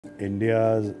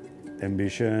India's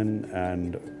ambition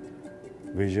and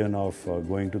vision of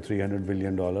going to $300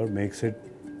 billion makes it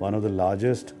one of the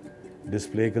largest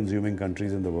display consuming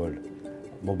countries in the world.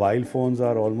 Mobile phones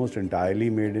are almost entirely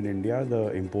made in India. The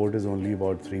import is only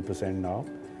about 3% now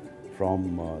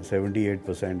from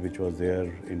 78% which was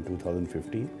there in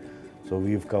 2015. So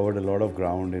we've covered a lot of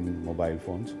ground in mobile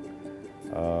phones.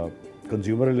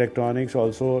 Consumer electronics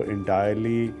also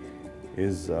entirely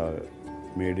is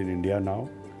made in India now.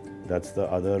 That's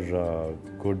the other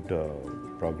good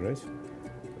progress.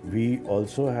 We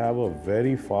also have a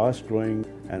very fast growing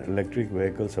and electric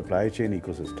vehicle supply chain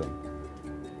ecosystem,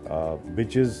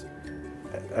 which is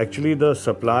actually the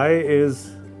supply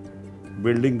is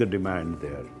building the demand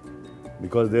there,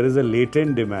 because there is a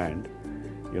latent demand.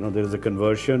 There is a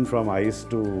conversion from ICE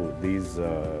to these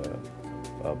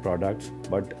products,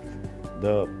 but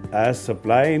as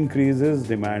supply increases,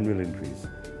 demand will increase.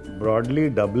 Broadly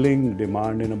doubling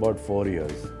demand in about 4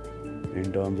 years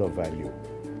in terms of value.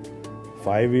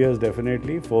 5 years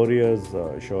definitely, 4 years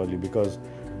surely, because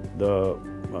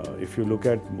if you look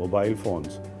at mobile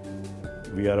phones,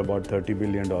 we are about $30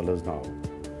 billion now,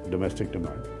 domestic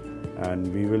demand,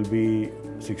 and we will be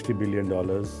 $60 billion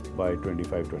by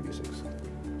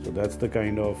 25-26. So that's the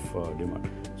kind of demand.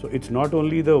 So it's not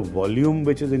only the volume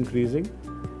which is increasing,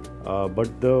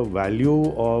 but the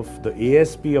value of the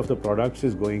ASP of the products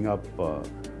is going up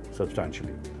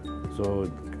substantially.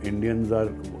 So Indians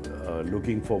are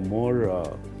looking for more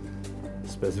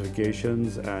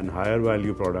specifications and higher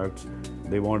value products.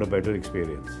 They want a better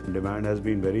experience. Demand has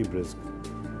been very brisk.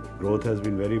 Growth has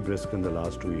been very brisk in the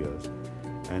last 2 years.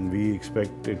 And we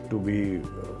expect it to be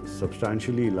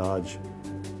substantially large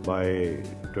by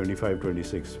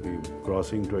 25-26, we're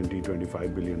crossing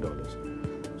 $20-25 billion.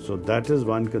 So that is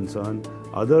one concern.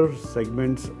 Other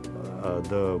segments,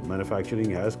 the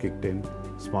manufacturing has kicked in.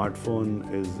 Smartphone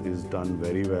is done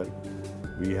very well.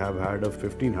 We have had a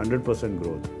 1,500%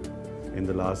 growth in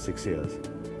the last 6 years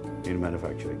in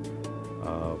manufacturing.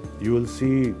 You will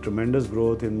see tremendous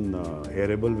growth in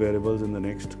hearable wearables in the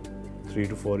next 3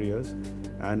 to 4 years,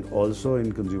 and also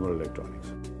in consumer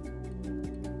electronics.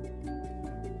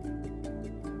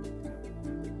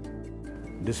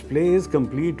 Display is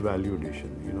complete value addition.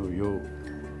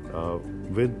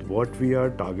 With what we are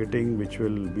targeting, which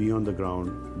will be on the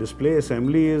ground, display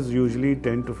assembly is usually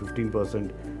 10 to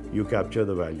 15% you capture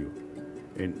the value.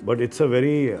 But it's a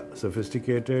very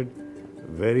sophisticated,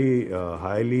 very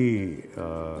highly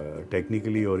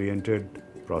technically oriented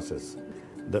process.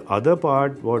 The other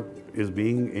part, what is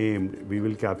being aimed, we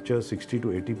will capture 60 to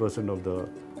 80% of the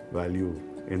value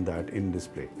in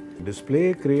display.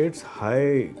 Display creates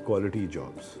high quality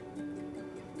jobs,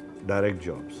 direct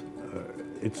jobs.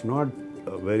 It's not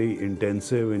very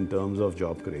intensive in terms of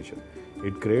job creation.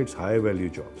 It creates high value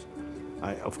jobs.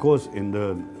 Of course, in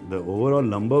the overall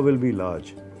number will be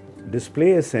large.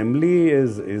 Display assembly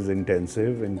is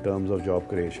intensive in terms of job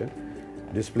creation.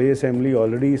 Display assembly,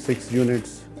 already 6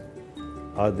 units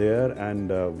are there,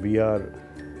 and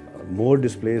more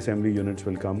display assembly units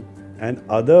will come. And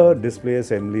other display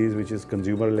assemblies, which is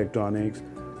consumer electronics,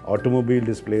 automobile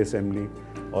display assembly.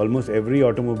 Almost every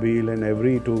automobile and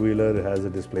every two-wheeler has a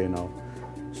display now.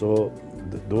 So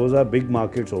those are big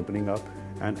markets opening up.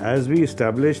 And as we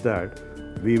establish that,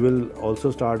 we will also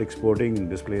start exporting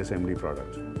display assembly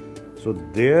products. So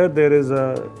there is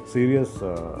a serious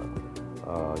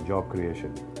job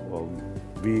creation.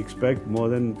 We expect more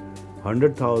than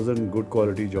 100,000 good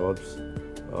quality jobs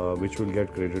which will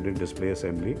get created in display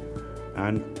assembly.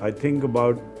 And I think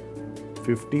about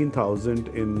 15,000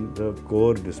 in the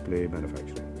core display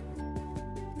manufacturing.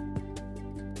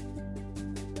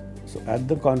 So at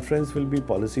the conference will be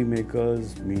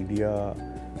policymakers, media,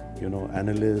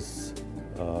 analysts,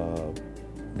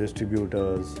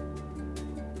 distributors,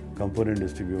 component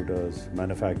distributors,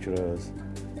 manufacturers,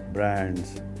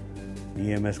 brands,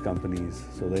 EMS companies.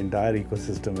 So the entire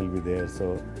ecosystem will be there.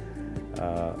 So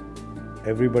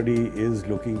everybody is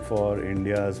looking for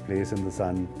India's place in the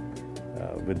sun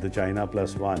with the China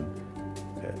Plus One,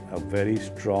 a very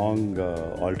strong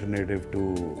alternative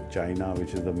to China,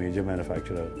 which is the major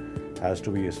manufacturer, has to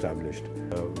be established.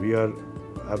 We are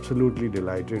absolutely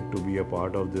delighted to be a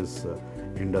part of this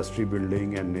industry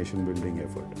building and nation building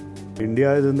effort.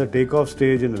 India is in the takeoff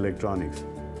stage in electronics,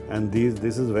 and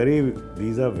these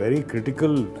are very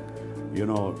critical,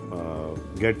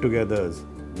 get-togethers,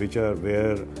 which are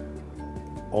where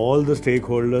all the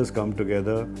stakeholders come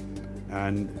together,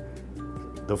 and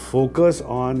the focus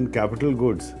on capital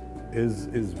goods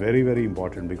is very, very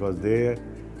important, because they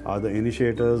are the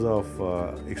initiators of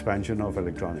expansion of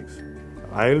electronics.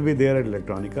 I will be there at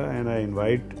Electronica, and I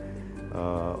invite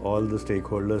all the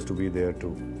stakeholders to be there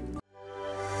too.